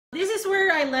This is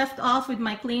where I left off with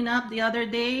my cleanup the other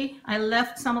day. I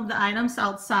left some of the items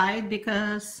outside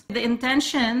because the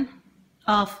intention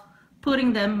of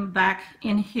putting them back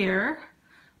in here,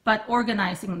 but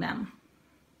organizing them.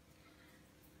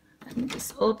 Let me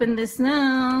just open this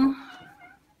now.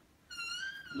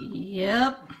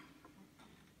 Yep.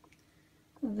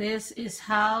 This is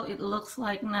how it looks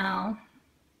like now.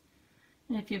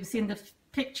 And if you've seen the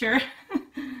picture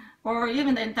or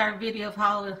even the entire video of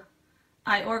how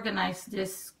I organized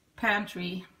this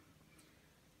pantry,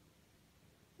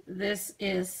 this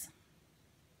is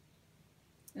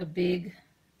a big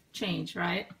change,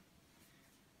 right?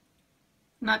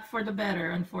 Not for the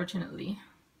better, unfortunately.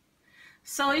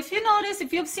 So if you notice,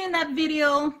 if you've seen that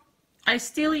video, I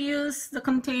still use the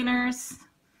containers.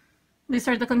 These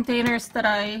are the containers that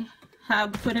I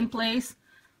have put in place.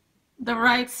 The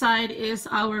right side is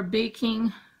our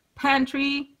baking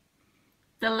pantry.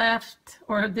 The left,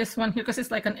 or this one here, because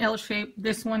it's like an L shape,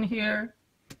 this one here,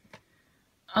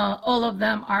 all of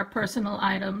them are personal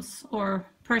items or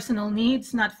personal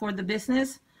needs, not for the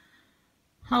business.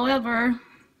 However,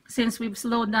 since we've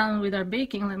slowed down with our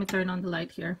baking, let me turn on the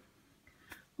light here.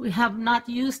 We have not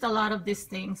used a lot of these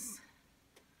things.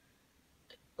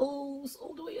 Oh, it's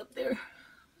all the way up there.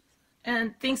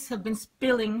 And things have been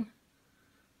spilling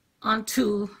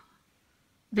onto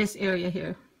this area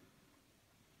here.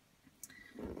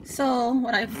 So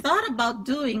what I've thought about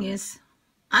doing is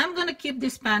I'm going to keep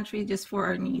this pantry just for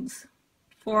our needs,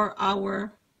 for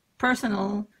our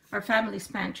personal, our family's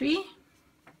pantry.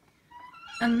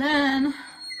 And then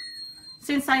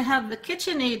since I have the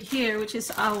KitchenAid here, which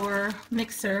is our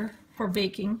mixer for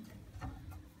baking,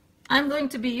 I'm going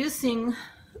to be using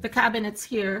the cabinets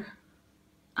here.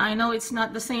 I know it's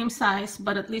not the same size,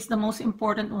 but at least the most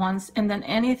important ones. And then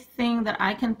anything that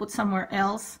I can put somewhere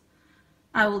else,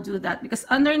 I will do that, because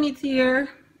underneath here,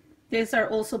 these are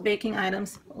also baking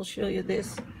items. I'll show you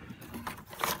this.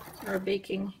 Our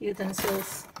baking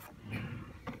utensils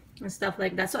and stuff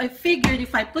like that. So I figured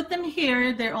if I put them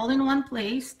here, they're all in one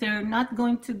place. They're not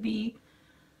going to be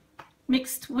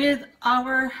mixed with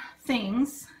our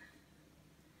things.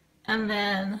 And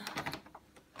then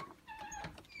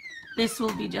this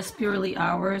will be just purely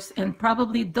ours. And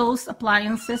probably those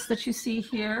appliances that you see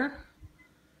here,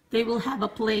 they will have a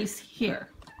place here.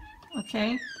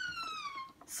 Okay,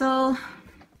 so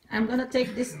I'm gonna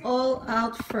take this all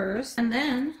out first, and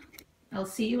then I'll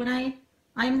see you when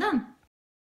I'm done.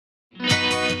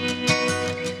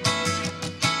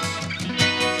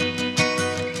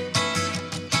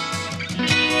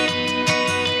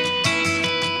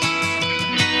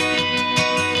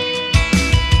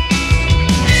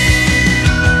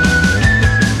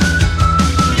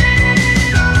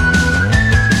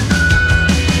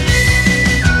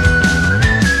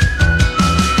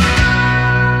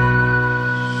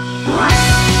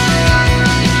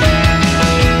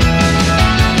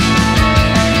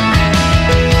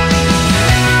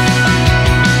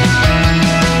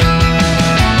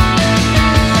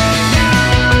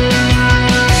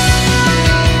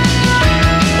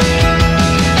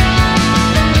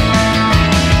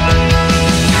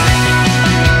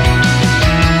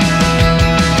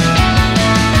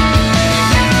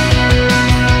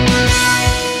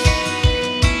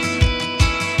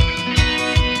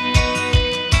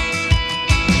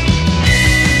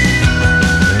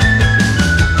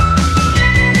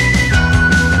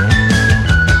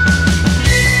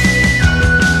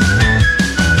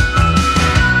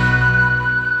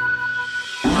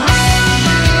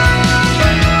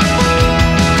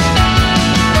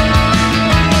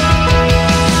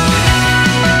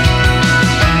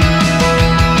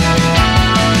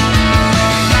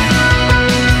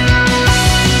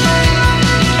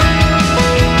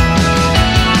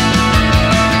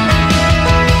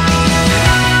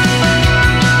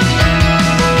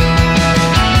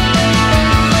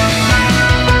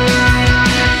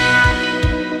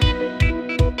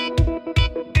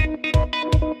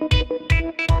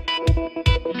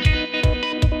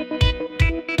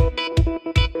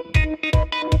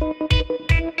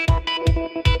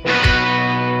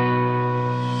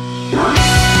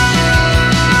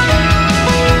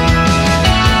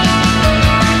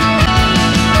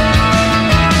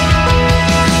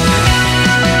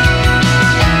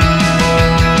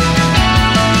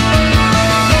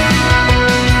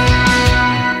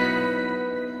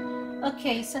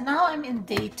 Okay, so now I'm in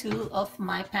day 2 of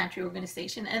my pantry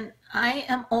organization, and I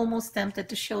am almost tempted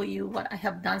to show you what I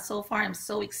have done so far. I'm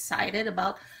so excited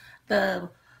about the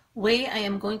way I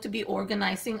am going to be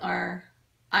organizing our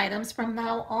items from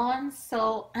now on.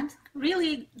 So I'm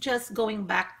really just going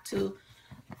back to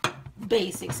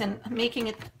basics and making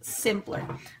it simpler.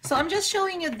 So I'm just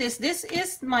showing you this. This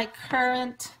is my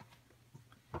current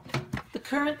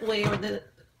way, or the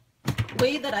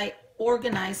way that I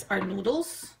organize our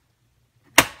noodles.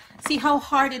 See how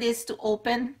hard it is to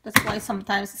open? That's why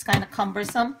sometimes it's kind of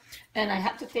cumbersome and I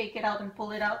have to take it out and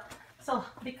pull it out. So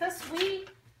because we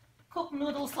cook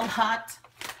noodles a lot,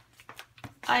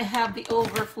 I have the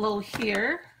overflow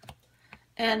here,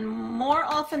 and more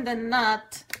often than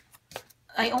not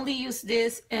I only use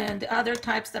this, and the other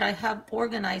types that I have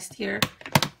organized here,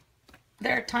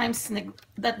 there are times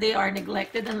that they are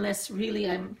neglected unless really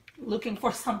I'm looking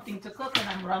for something to cook and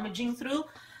I'm rummaging through,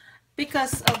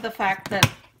 because of the fact that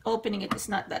opening it is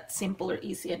not that simple or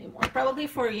easy anymore. Probably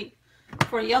for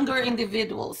younger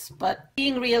individuals, but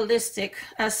being realistic,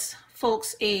 as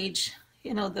folks age,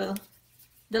 you know, the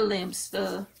limbs,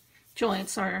 the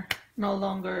joints are no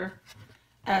longer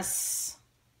as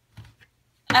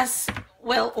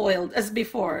well oiled as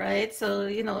before, right? So,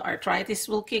 you know, arthritis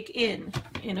will kick in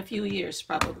a few years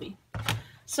probably.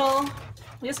 So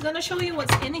I'm just gonna show you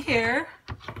what's in here,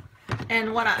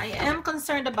 and what I am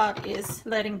concerned about is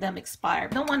letting them expire.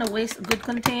 I don't want to waste a good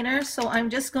container, so I'm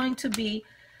just going to be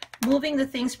moving the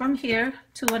things from here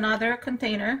to another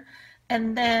container,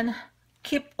 and then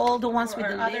keep all the ones with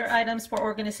the other items for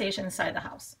organization inside the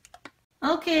house.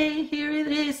 Okay, here it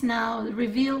is now, the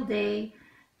reveal day.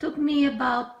 Took me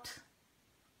about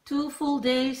 2 full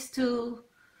days to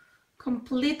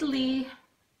completely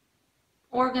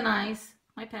organize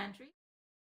my pantry.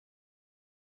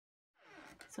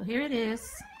 So here it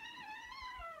is.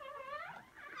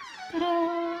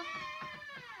 Ta-da!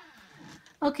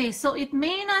 Okay, so it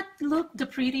may not look the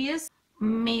prettiest.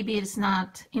 Maybe it's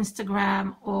not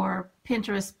Instagram or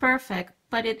Pinterest perfect,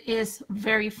 but it is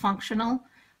very functional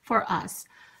for us.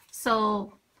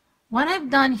 So what I've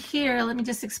done here, let me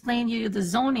just explain to you the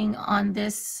zoning on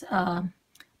this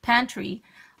pantry.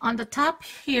 On the top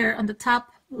here, on the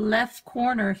top left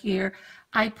corner here,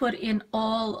 I put in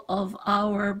all of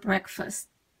our breakfast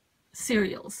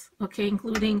cereals, okay,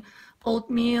 including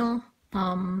oatmeal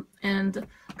and a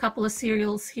couple of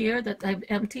cereals here that I've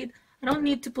emptied. I don't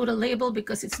need to put a label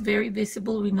because it's very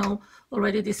visible. We know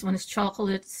already this one is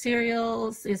chocolate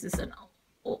cereals, this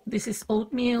is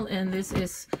oatmeal, and this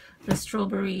is the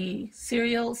strawberry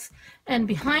cereals. And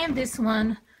behind this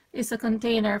one is a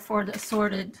container for the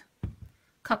assorted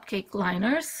cupcake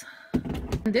liners.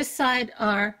 On this side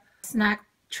are snack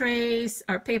trays,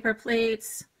 our paper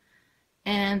plates,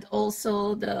 and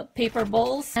also the paper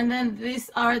bowls. And then these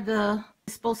are the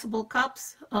disposable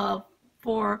cups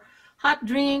for hot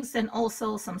drinks and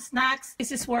also some snacks.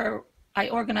 This is where I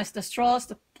organize the straws,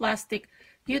 the plastic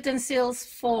utensils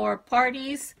for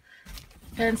parties,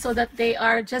 and so that they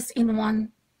are just in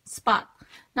one spot.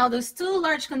 Now those 2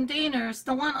 large containers,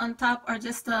 the one on top are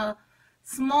just the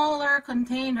smaller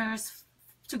containers,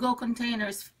 to-go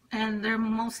containers, and they're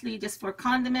mostly just for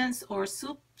condiments or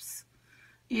soups.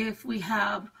 If we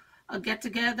have a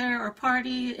get-together or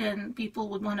party and people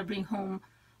would want to bring home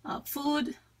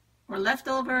food or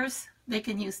leftovers, they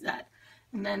can use that.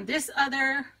 And then this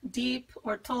other deep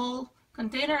or tall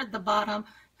container at the bottom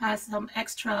has some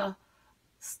extra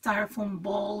styrofoam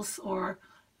bowls or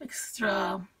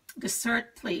extra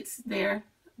dessert plates there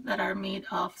that are made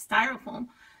of styrofoam.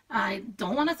 I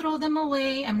don't want to throw them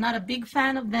away. I'm not a big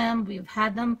fan of them. We've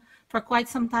had them for quite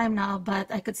some time now, but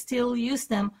I could still use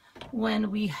them when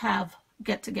we have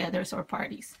get-togethers or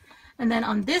parties. And then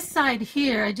on this side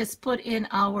here, I just put in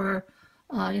our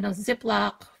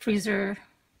Ziploc freezer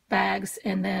bags,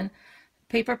 and then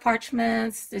paper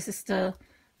parchments. This is the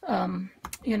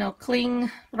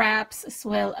cling wraps, as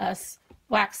well as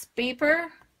wax paper.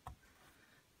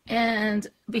 And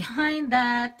behind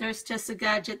that, there's just a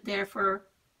gadget there for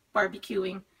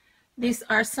barbecuing. These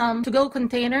are some to-go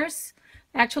containers.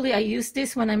 Actually, I use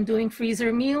this when I'm doing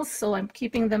freezer meals, so I'm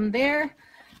keeping them there.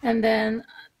 And then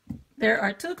there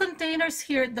are 2 containers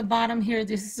here at the bottom here.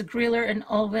 This is a griller and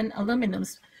oven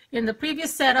aluminums. In the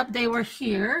previous setup, they were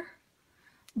here,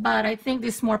 but I think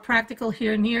this is more practical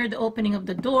here near the opening of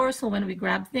the door, so when we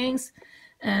grab things.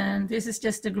 And this is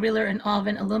just the griller and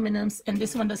oven aluminums, and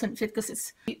this one doesn't fit because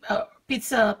it's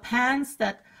pizza pans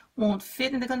that won't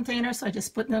fit in the container, so I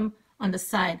just put them on the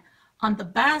side. On the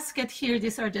basket here,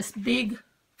 these are just big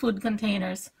food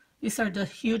containers. These are the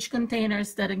huge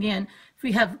containers that, again, if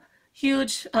we have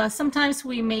huge, sometimes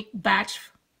we make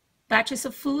batches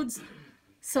of foods,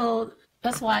 so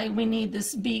that's why we need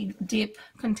this big deep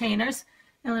containers.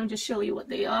 And let me just show you what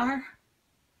they are.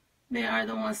 They are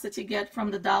the ones that you get from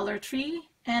the Dollar Tree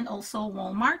and also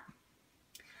Walmart.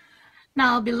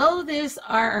 Now below this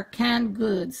are our canned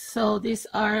goods. So these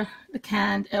are the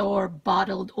canned or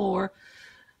bottled or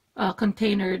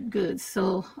containered goods.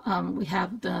 So we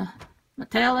have the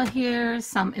Nutella here,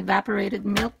 some evaporated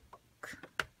milk,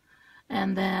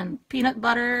 and then peanut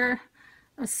butter,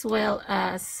 as well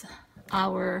as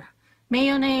our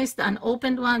mayonnaise, the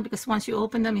unopened one, because once you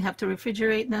open them, you have to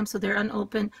refrigerate them, so they're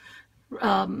unopened.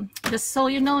 Just so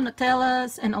you know,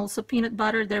 Nutellas and also peanut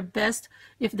butter, they're best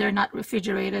if they're not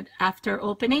refrigerated after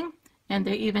opening, and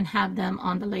they even have them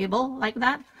on the label like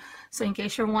that, so in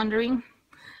case you're wondering.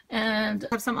 And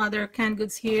I have some other canned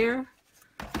goods here.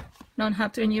 Don't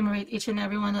have to enumerate each and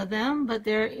every one of them, but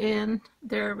they're in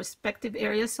their respective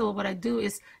areas. So what I do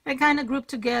is I kind of group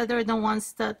together the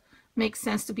ones that make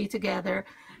sense to be together,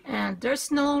 and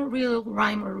there's no real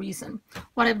rhyme or reason.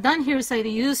 What I've done here is I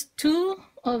used 2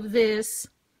 of these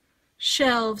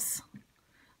shelves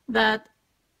that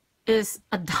is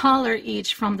 $1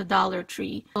 each from the Dollar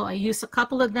Tree. So I used a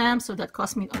couple of them, so that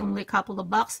cost me only a couple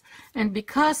of bucks. And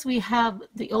because we have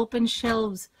the open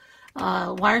shelves,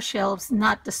 wire shelves,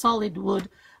 not the solid wood,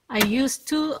 I used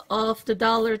 2 of the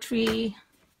Dollar Tree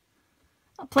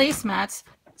placemats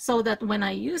so that when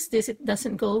I use this, it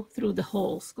doesn't go through the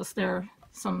holes, because there are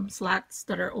some slats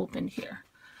that are open here.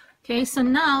 Okay, so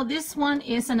now this one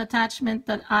is an attachment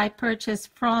that I purchased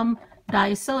from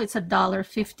Daiso. It's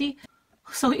 $1.50.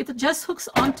 So it just hooks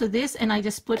onto this, and I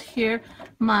just put here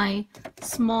my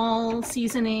small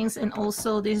seasonings, and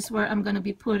also this is where I'm going to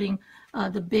be putting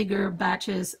the bigger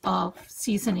batches of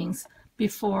seasonings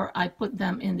before I put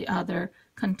them in the other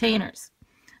containers.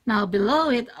 Now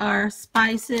below it are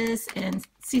spices and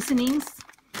seasonings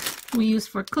we use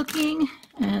for cooking,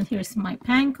 and here's my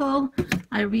panko.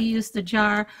 I reused the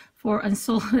jar for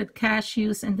unsalted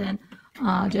cashews, and then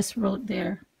just wrote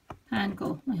there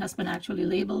panko. My husband actually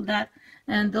labeled that.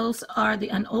 And those are the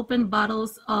unopened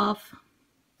bottles of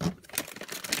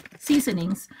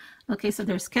seasonings. Okay, so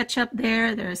there's ketchup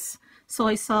there, there's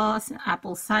soy sauce,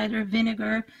 apple cider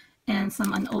vinegar, and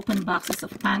some unopened boxes of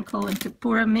panko and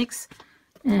tempura mix.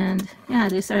 And yeah,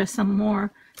 these are some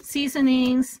more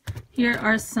seasonings. Here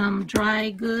are some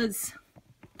dry goods.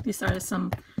 These are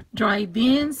some dry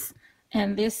beans,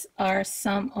 and these are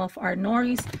some of our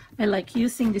noris. I like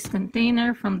using this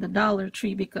container from the Dollar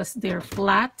Tree because they're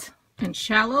flat and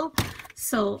shallow.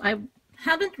 So I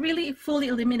haven't really fully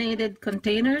eliminated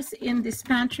containers in this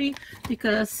pantry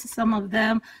because some of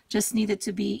them just needed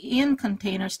to be in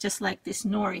containers, just like this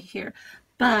nori here.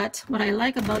 But what I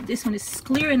like about this one is it's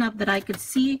clear enough that I could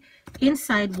see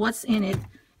inside what's in it,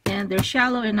 and they're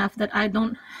shallow enough that I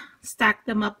don't stack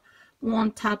them up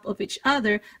one top of each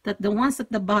other, that the ones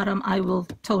at the bottom I will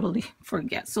totally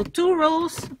forget. So 2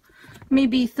 rows,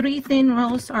 maybe 3 thin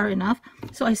rows are enough.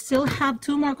 So I still have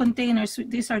 2 more containers.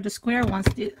 These are the square ones.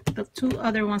 The 2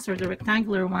 other ones are the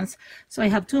rectangular ones. So I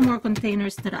have 2 more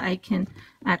containers that I can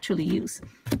actually use.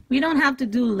 We don't have to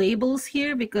do labels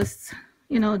here because,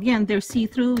 you know, again, they're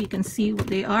see-through. You can see what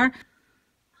they are.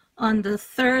 On the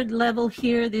 3rd level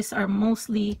here, these are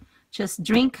mostly just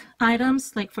drink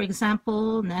items, like for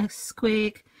example,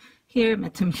 Nesquik, here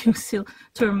Metamucil,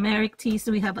 turmeric teas.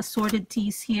 So we have assorted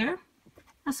teas here.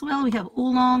 As well, we have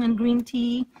oolong and green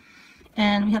tea,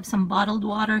 and we have some bottled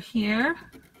water here.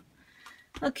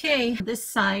 Okay, this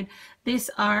side, these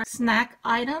are snack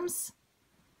items.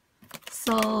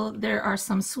 So there are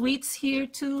some sweets here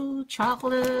too,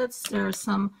 chocolates, there are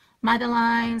some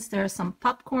madeleines, there are some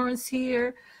popcorns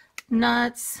here,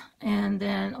 nuts, and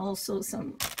then also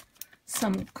some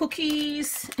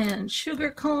cookies and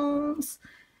sugar cones.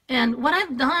 And what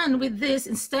I've done with this,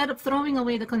 instead of throwing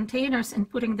away the containers and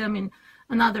putting them in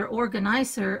another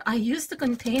organizer, I use the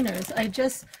containers. I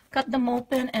just cut them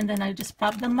open and then I just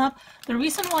pop them up. The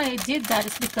reason why I did that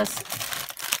is because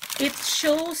it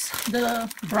shows the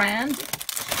brand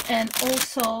and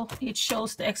also it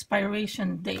shows the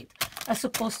expiration date, as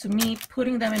opposed to me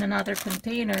putting them in another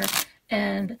container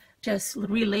and just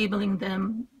relabeling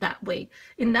them that way.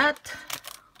 In that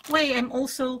way, I'm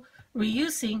also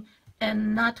reusing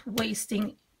and not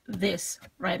wasting this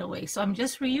right away. So I'm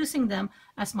just reusing them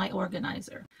as my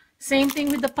organizer. Same thing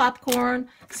with the popcorn,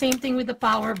 same thing with the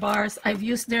power bars. I've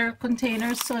used their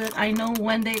containers so that I know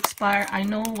when they expire, I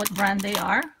know what brand they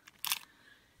are.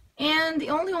 And the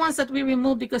only ones that we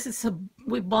removed, because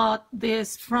we bought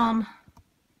this from,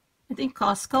 I think,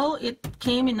 Costco. It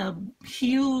came in a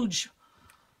huge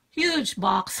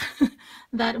box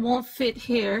that won't fit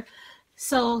here.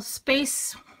 So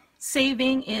space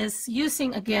saving is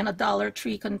using, again, a Dollar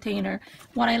Tree container.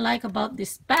 What I like about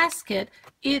this basket,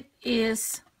 it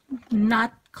is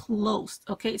not closed.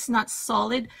 Okay, it's not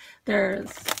solid.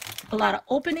 There's a lot of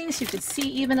openings, you could see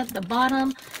even at the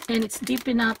bottom, and it's deep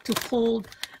enough to hold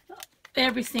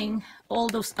everything, all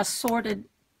those assorted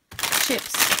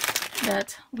chips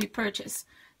that we purchase.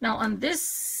 Now on this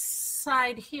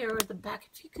side here, the back,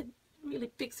 if you could really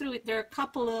pick through it, there are a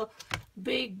couple of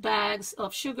big bags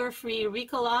of sugar-free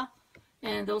Ricola,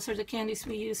 and those are the candies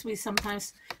we use. We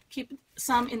sometimes keep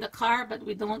some in the car, but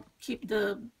we don't keep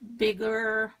the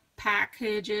bigger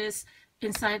packages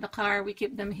inside the car. We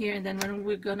keep them here, and then when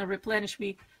we're gonna replenish,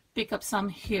 we pick up some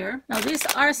here. Now these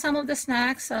are some of the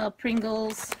snacks.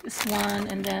 Pringles is one,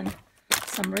 and then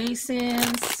some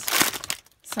raisins,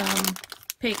 some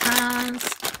pecans,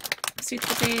 sweet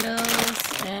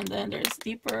potatoes, and then there's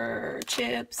Deeper's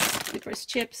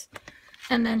chips.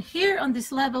 And then here on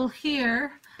this level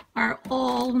here are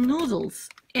all noodles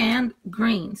and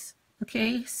grains.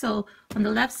 Okay, so on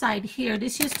the left side here,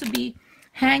 this used to be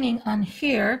hanging on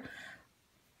here,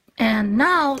 and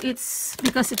now it's,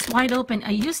 because it's wide open,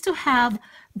 I used to have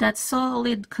that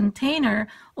solid container,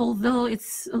 although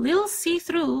it's a little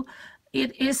see-through,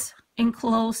 it is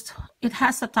enclosed, it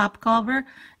has a top cover,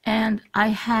 and I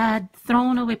had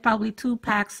thrown away probably 2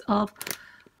 packs of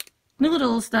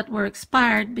noodles that were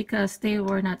expired because they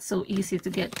were not so easy to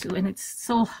get to, and it's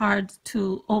so hard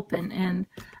to open. And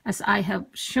as I have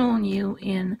shown you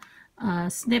in a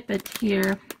snippet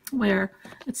here, where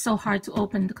it's so hard to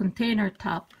open the container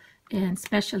top, and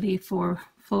especially for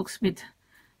folks with,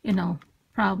 you know,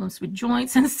 problems with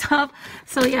joints and stuff.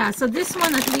 So yeah, so this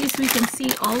one at least we can see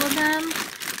all of them,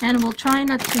 and we'll try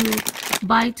not to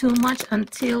buy too much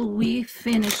until we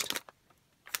finished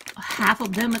half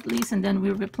of them at least, and then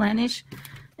we replenish.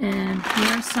 And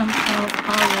here's some of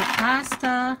our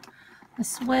pasta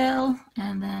as well,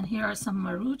 and then here are some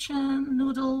Maruchan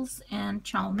noodles and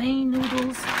chow mein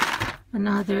noodles,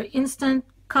 another instant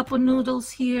cup of noodles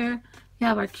here. We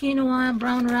have our quinoa,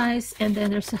 brown rice, and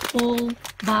then there's a whole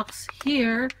box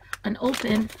here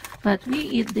unopened, but we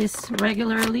eat this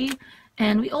regularly.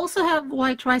 And we also have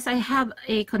white rice. I have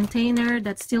a container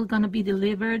that's still gonna be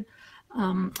delivered.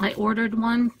 I ordered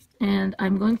one, and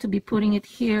I'm going to be putting it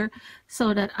here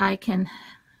so that I can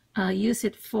use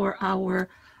it for our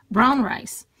brown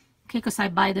rice. Okay, because I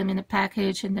buy them in a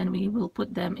package, and then we will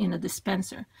put them in a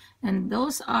dispenser. And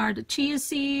those are the chia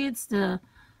seeds, the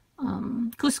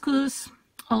couscous,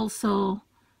 also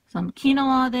some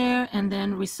quinoa there, and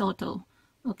then risotto.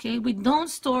 Okay, we don't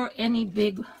store any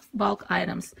big bulk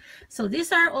items. So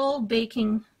these are all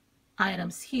baking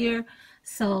items here.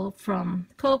 So from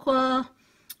cocoa,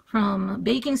 from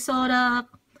baking soda,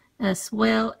 as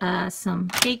well as some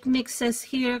cake mixes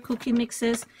here, cookie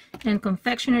mixes, and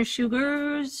confectioner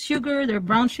sugar, there's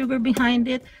brown sugar behind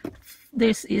it.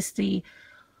 This is the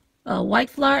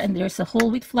white flour, and there's a whole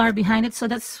wheat flour behind it. So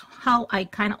that's how I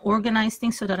kind of organize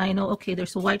things, so that I know, okay,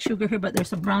 there's a white sugar here, but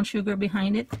there's a brown sugar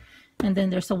behind it. And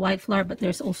then there's a white flour, but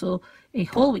there's also a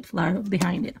whole wheat flour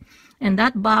behind it. And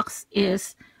that box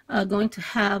is going to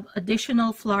have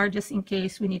additional flour just in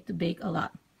case we need to bake a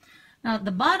lot. Now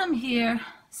the bottom here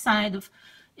side of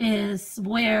is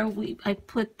where I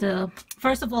put the,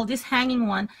 first of all, this hanging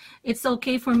one, it's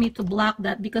okay for me to block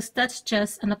that because that's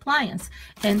just an appliance.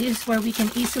 And this is where we can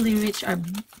easily reach our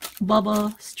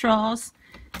boba straws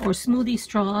or smoothie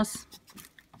straws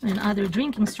and other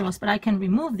drinking straws, but I can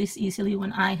remove this easily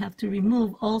when I have to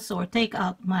remove also or take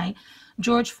out my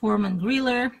George Foreman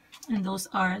griller, and those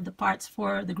are the parts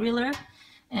for the griller.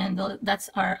 And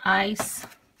that's our ice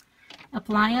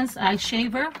appliance, ice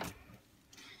shaver.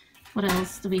 What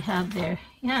else do we have there?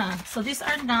 Yeah, so these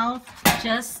are now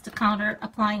just the counter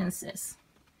appliances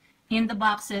in the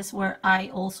boxes where I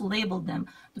also labeled them.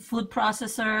 The food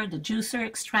processor, the juicer,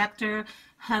 extractor,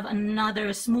 have another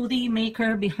smoothie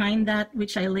maker behind that,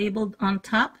 which I labeled on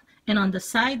top and on the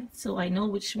side, so I know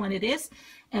which one it is.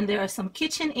 And there are some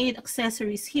KitchenAid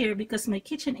accessories here because my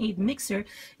KitchenAid mixer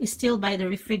is still by the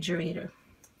refrigerator.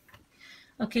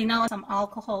 Okay, now some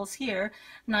alcohols here,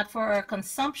 not for our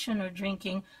consumption or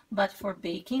drinking, but for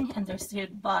baking. And there's the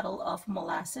bottle of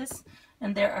molasses.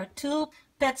 And there are 2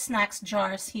 pet snacks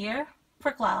jars here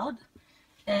per cloud.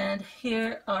 And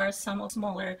here are some of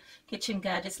smaller kitchen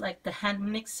gadgets like the hand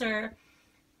mixer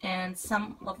and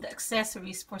some of the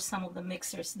accessories for some of the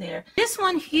mixers there. This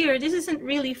one here, this isn't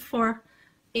really for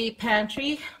a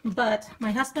pantry, but my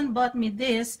husband bought me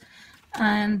this,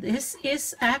 and this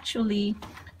is actually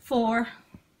for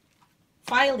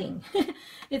filing.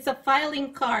 It's a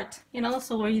filing cart, you know,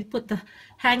 so where you put the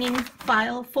hanging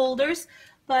file folders.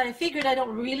 But I figured I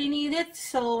don't really need it,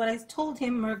 so I told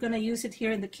him we're gonna use it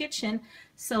here in the kitchen.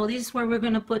 So this is where we're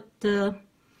gonna put the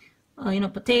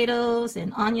potatoes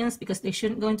and onions, because they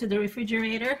shouldn't go into the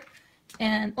refrigerator.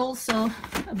 And also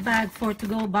a bag for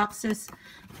to-go boxes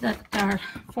that are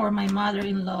for my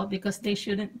mother-in-law, because they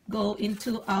shouldn't go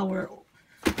into our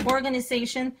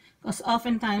organization, because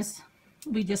oftentimes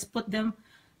we just put them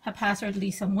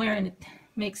haphazardly somewhere and it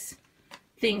makes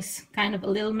things kind of a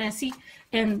little messy.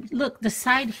 And look, the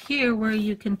side here where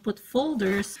you can put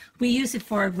folders, we use it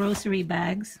for our grocery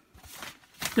bags,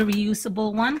 the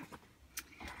reusable one.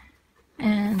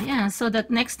 And yeah, so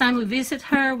that next time we visit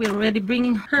her, we're already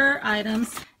bringing her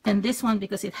items. And this one,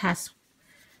 because it has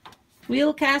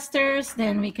wheel casters,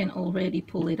 then we can already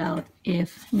pull it out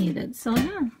if needed. So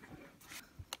yeah.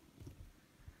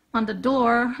 On the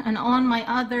door and on my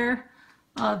other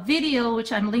video,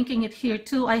 which I'm linking it here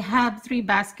too, I have 3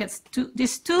 baskets,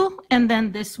 this two and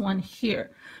then this one here.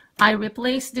 I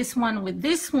replaced this one with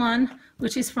this one,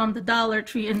 which is from the Dollar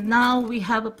Tree, and now we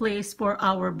have a place for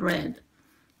our bread.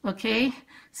 Okay,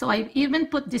 so I even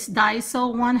put this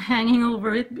Daiso one hanging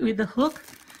over it with the hook.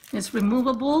 It's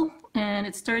removable and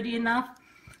it's sturdy enough.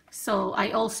 So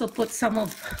I also put some of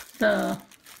the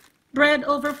bread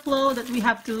overflow that we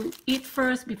have to eat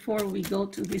first before we go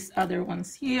to these other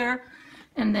ones here.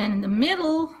 And then in the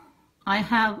middle, I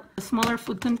have smaller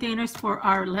food containers for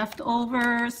our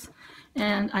leftovers.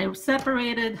 And I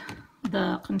separated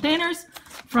the containers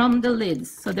from the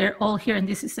lids. So they're all here, and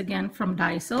this is again from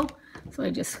Daiso. So I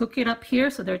just hook it up here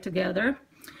so they're together.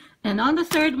 And on the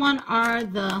third one are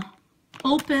the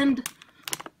open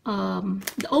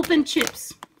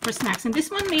chips for snacks. And this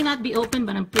one may not be open,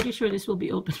 but I'm pretty sure this will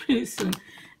be open pretty soon.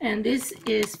 And this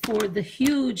is for the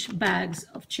huge bags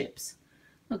of chips.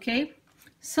 Okay,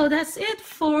 so that's it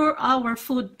for our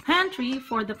food pantry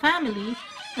for the family.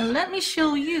 And let me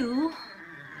show you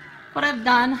what I've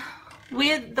done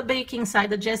with the baking side,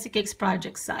 the Jessie Cakes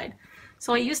project side.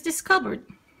 So I used this cupboard.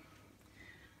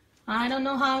 I don't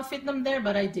know how I fit them there,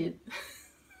 but I did.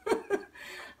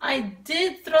 I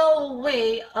did throw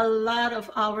away a lot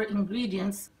of our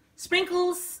ingredients,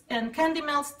 sprinkles and candy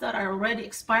melts that are already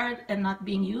expired and not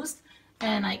being used.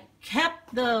 And I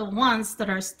kept the ones that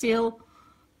are still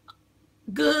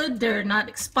good, they're not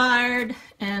expired,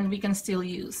 and we can still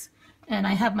use. And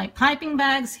I have my piping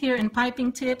bags here and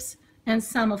piping tips and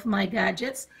some of my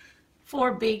gadgets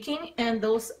for baking. And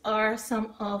those are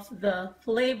some of the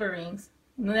flavorings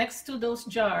next to those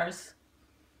jars,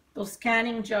 those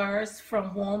canning jars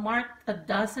from Walmart. A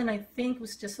dozen, I think,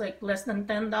 was just like less than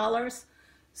 $10.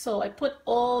 So I put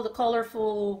all the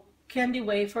colorful candy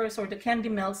wafers or the candy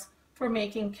melts for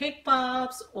making cake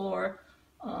pops or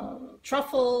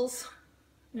truffles.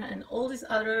 And all these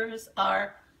others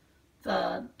are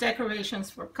the decorations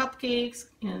for cupcakes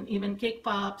and even cake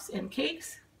pops and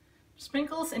cakes,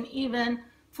 sprinkles, and even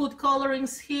food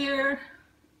colorings here.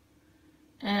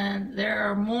 And there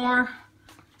are more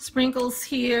sprinkles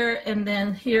here, and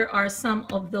then here are some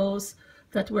of those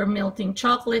that we're melting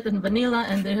chocolate and vanilla,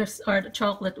 and there's are the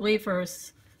chocolate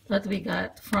wafers that we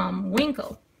got from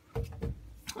Winkle.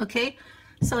 Okay,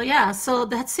 so yeah, so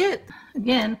that's it.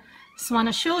 Again, just want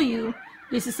to show you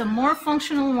this is a more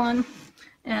functional one,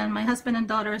 and my husband and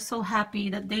daughter are so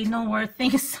happy that they know where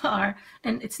things are,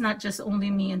 and it's not just only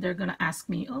me, and they're gonna ask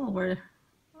me, oh, where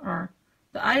are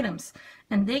the items?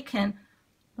 And they can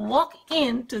walk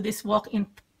into this walk-in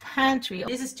pantry.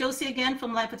 This is Josie again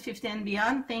from Life at 50 and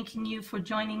Beyond, thanking you for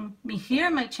joining me here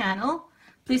on my channel.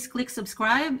 Please click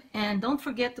subscribe, and don't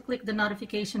forget to click the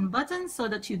notification button so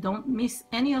that you don't miss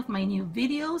any of my new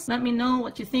videos. Let me know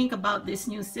what you think about this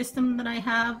new system that I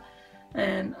have.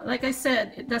 And like I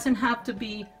said, it doesn't have to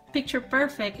be picture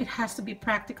perfect, it has to be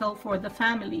practical for the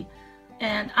family.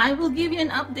 And I will give you an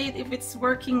update if it's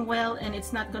working well and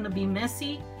it's not going to be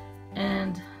messy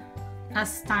and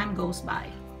as time goes by.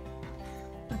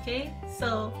 Okay,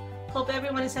 so hope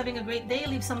everyone is having a great day.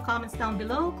 Leave some comments down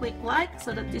below, click like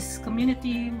so that this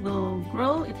community will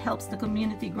grow. It helps the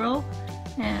community grow.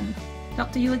 And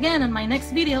talk to you again in my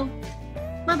next video.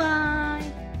 Bye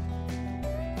bye.